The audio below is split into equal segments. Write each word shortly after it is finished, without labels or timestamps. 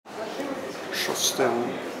Zhostovo.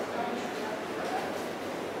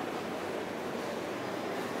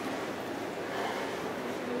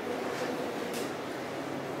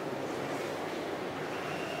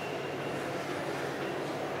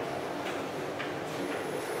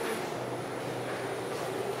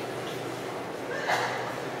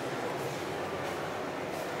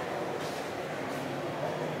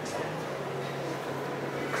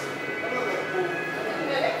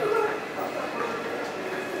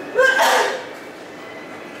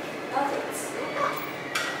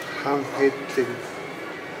 Hand painting.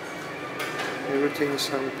 Everything is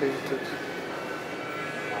hand painted.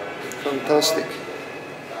 Fantastic.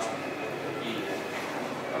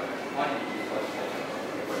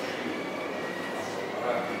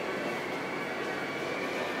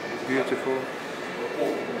 Beautiful.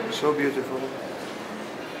 So beautiful.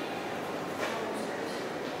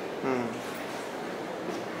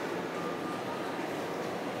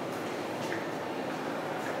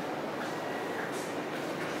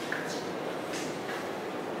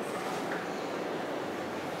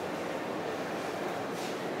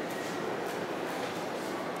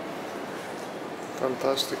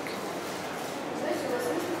 Fantastic. Знаете, у нас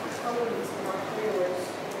выставка с колонистом открылась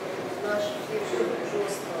наш фирма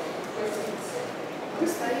Zhostovo. Мы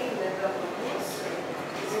старинная дата пьесы,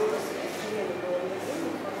 где у нас есть информацию,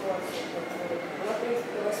 она, в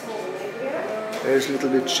принципе, 8 ноября. It's a little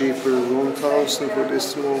bit cheaper, 1000 for this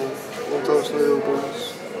small, 1000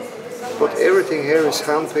 rubles. But everything here is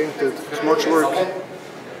hand painted, it's much work.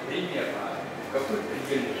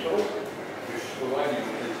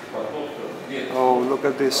 Oh, look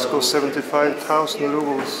at this, it costs 75,000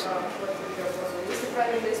 rubles.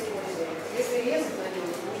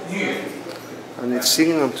 And it's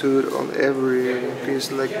signature on every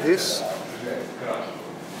piece like this.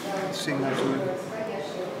 Signature.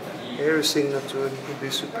 Here is signature with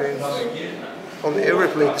this paint. On every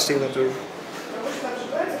plate is signature.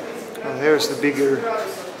 And here's the bigger.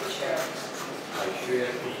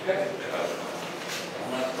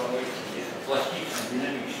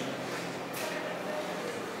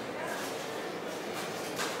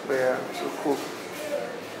 Yeah, so cool.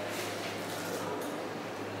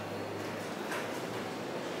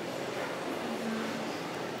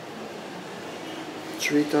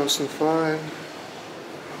 $3,005.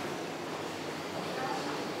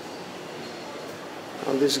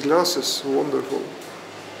 And this glass is wonderful.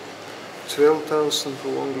 12,000 for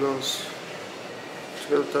one glass.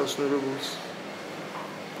 12,000 rubles.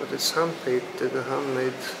 But it's hand painted,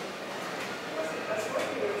 handmade.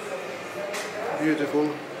 Beautiful.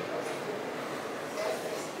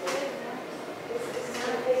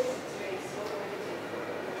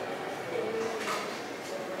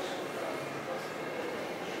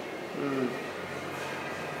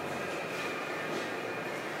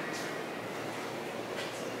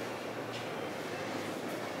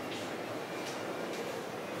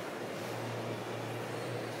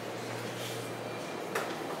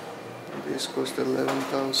 This cost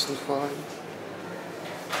 11,500.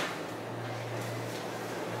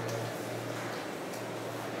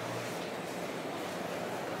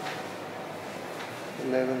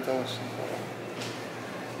 11,000.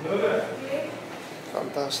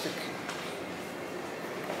 Fantastic.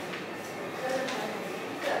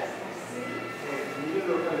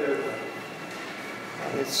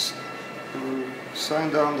 And it's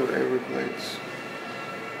signed under every plate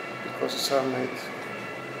because it's handmade.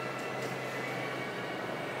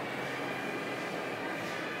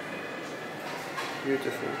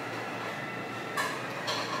 Beautiful.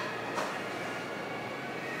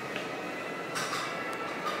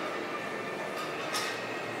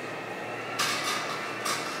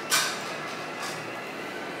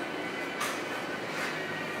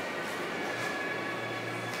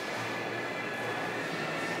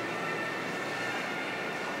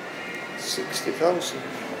 $60,000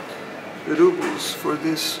 rubles for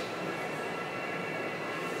this